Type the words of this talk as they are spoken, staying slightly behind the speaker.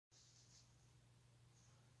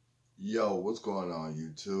Yo, what's going on,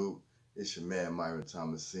 YouTube? It's your man Myron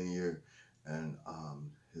Thomas Sr. and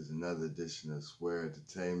here's another edition of Swear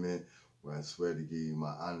Entertainment, where I swear to give you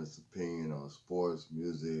my honest opinion on sports,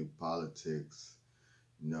 music, politics.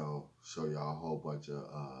 Show y'all a whole bunch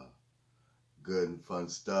of good and fun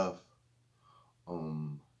stuff.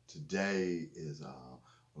 Today is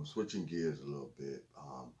I'm switching gears a little bit.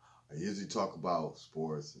 I usually talk about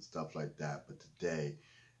sports and stuff like that, but today,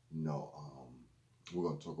 you know, um, we're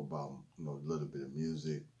gonna talk about a little bit of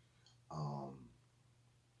music. Um,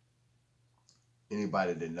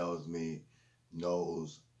 Anybody that knows me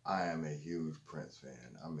knows I am a huge Prince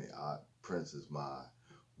fan. I mean, Prince is my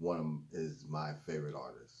favorite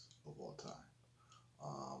artist of all time.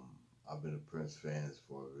 Um, I've been a Prince fan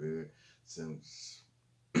since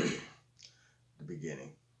the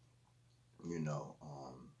beginning. You know,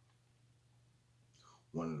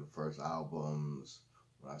 one of the first albums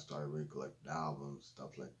when I started recollecting albums,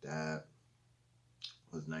 stuff like that,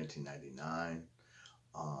 was 1999.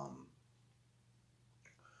 Um,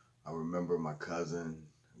 I remember my cousin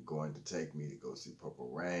going to take me to go see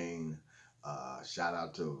Purple Rain. Shout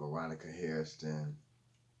out to Veronica Hairston.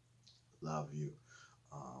 Love you.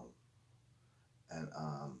 Um,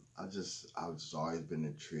 I've just always been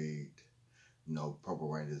intrigued. Purple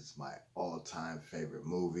Rain is my all-time favorite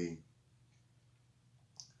movie.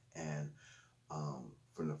 And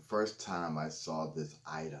from the first time I saw this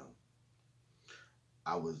item,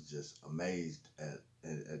 I was just amazed at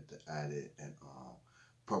it. And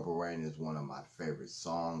Purple Rain is one of my favorite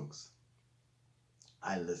songs.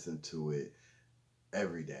 I listen to it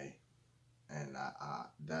every day, and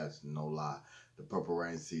that's no lie. The Purple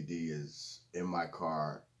Rain CD is in my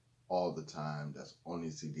car all the time. That's the only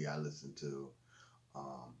CD I listen to.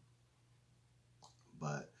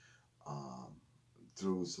 But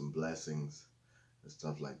through some blessings and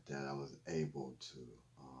stuff like that, I was able to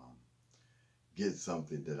get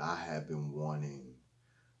something that I had been wanting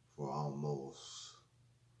for almost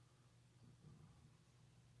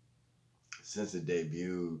since it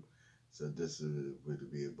debuted. So this would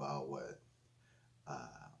be about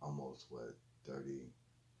almost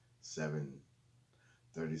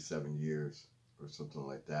 37 years or something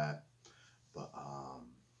like that. But I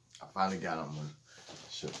finally got it. I'm gonna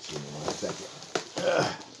show it to you in 1 second.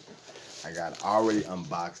 I already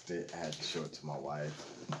unboxed it. I had to show it to my wife.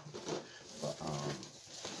 But oh,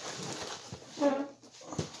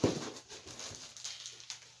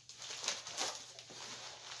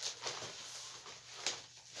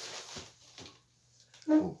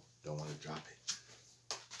 don't want to drop it.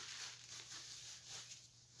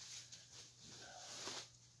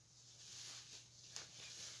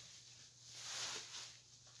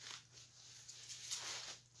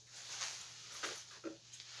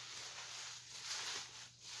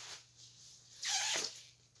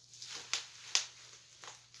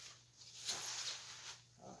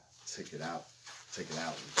 Take it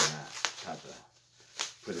out, and then I have to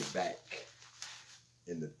put it back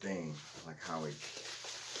in the thing like how it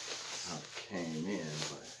came in.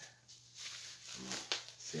 But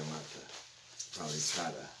see, I'm gonna have to probably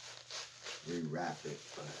try to rewrap it.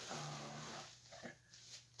 But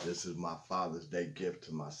this is my Father's Day gift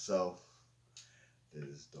to myself. It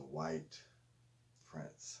is the white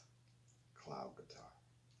Prince cloud guitar,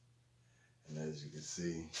 and as you can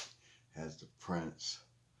see, it has the Prince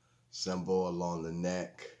symbol along the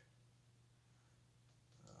neck.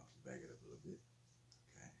 Back it up a little bit.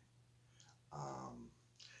 Okay.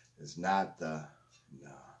 It's not the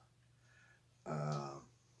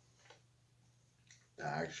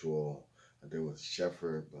actual. I think it was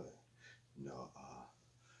Shepherd, but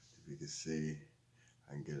if you can see,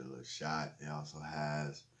 I can get a little shot. It also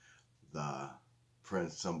has the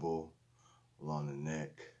Prince symbol along the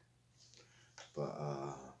neck. But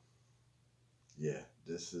yeah,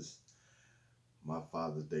 this is my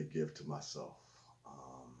Father's Day gift to myself.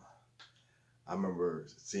 I remember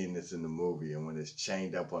seeing this in the movie, and when it's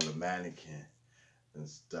chained up on the mannequin and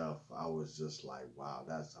stuff, I was just like, wow,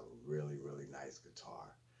 that's a really, really nice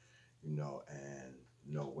guitar. And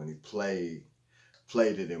when he played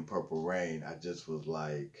it in Purple Rain, I just was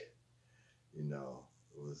like, it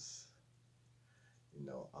was,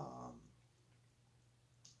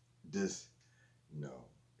 this,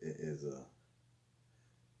 it is a,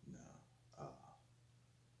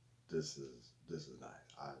 this is nice.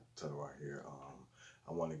 I tell you right here,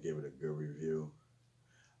 I want to give it a good review.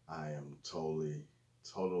 I am totally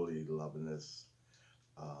loving this.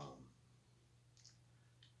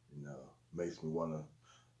 Makes me want to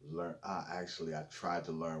learn. I tried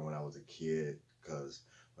to learn when I was a kid because,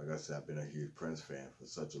 like I said, I've been a huge Prince fan for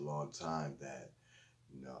such a long time that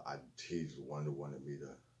he just wanted me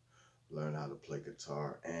to learn how to play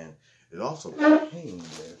guitar. And it also came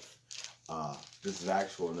with this is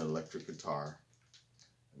an electric guitar.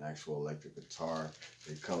 An actual electric guitar.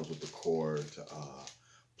 It comes with the cord to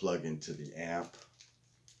plug into the amp.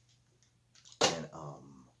 And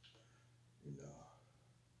you know,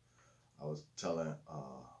 I was telling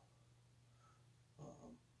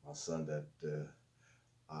my son that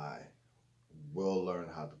I will learn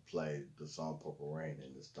how to play the song Purple Rain,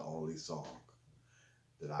 and it's the only song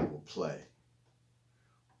that I will play,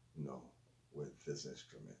 you know, with this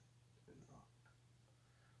instrument, you know.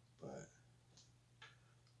 But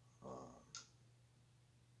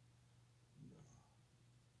you know,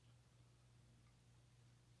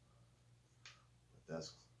 but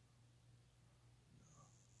that's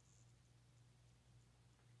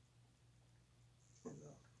you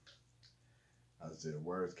know, I said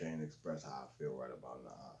words can't express how I feel right about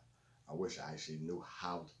now. I wish I actually knew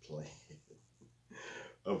how to play it.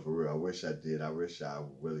 Oh, for real, I wish I did. I wish I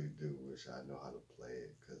really do wish I know how to play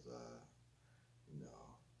it, because you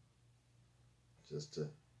know, just to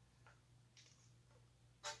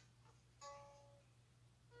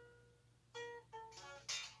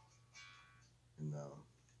you know,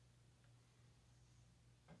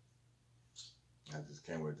 I just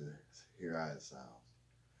can't wait to hear how it sounds,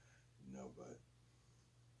 you know. But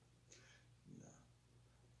you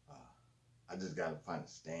know, I just gotta find a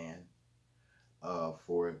stand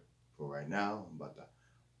for it for right now. I'm about to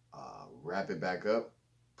wrap it back up,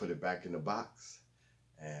 put it back in the box,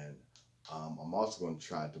 and I'm also gonna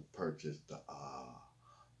try to purchase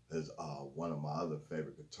one of my other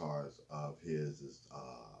favorite guitars of his is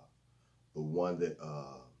the one that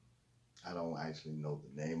I don't actually know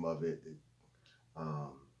the name of it.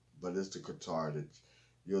 But it's the guitar that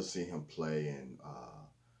you'll see him play in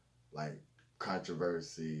like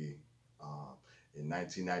Controversy, in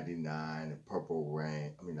 1999, and Purple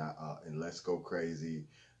Rain. I mean, and Let's Go Crazy,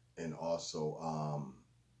 and also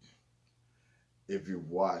if you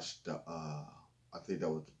watched the I think that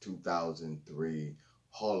was the 2003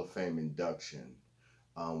 Hall of Fame induction,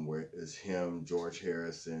 where it's him, George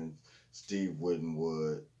Harrison, Steve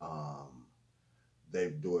Winwood. They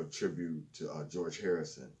do a tribute to George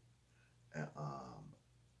Harrison,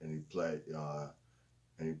 and he plays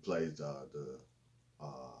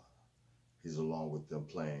he's along with them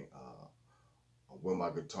playing When My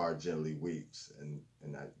Guitar Gently Weeps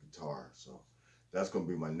in that guitar. So that's gonna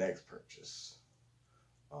be my next purchase.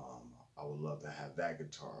 I would love to have that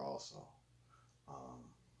guitar also. Um,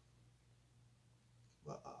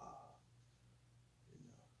 but you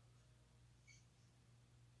know,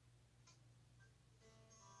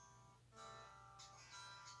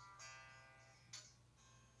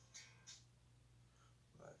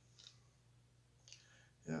 but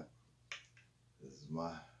yeah, this is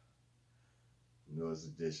my newest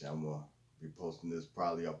edition. I'm gonna be posting this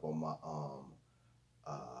probably up on my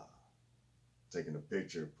uh taking a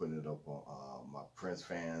picture, putting it up on my Prince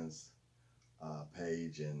fans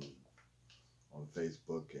page and on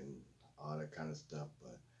Facebook and all that kind of stuff.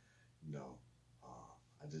 But you know,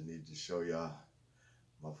 I just need to show y'all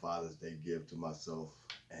my Father's Day gift to myself,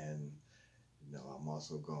 and you know, I'm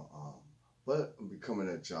also gonna but I'll be coming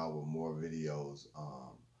at y'all with more videos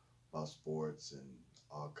about sports and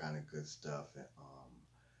all kind of good stuff. And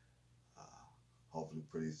uh, hopefully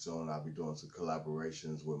pretty soon I'll be doing some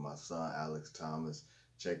collaborations with my son Alex Thomas.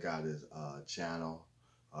 Check out his channel.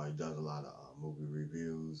 He does a lot of movie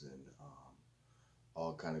reviews and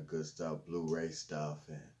all kind of good stuff, Blu-ray stuff,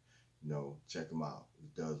 and you know, check him out. He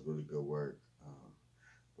does really good work.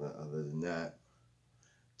 But other than that,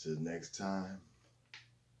 till next time,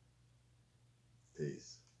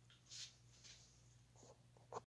 peace.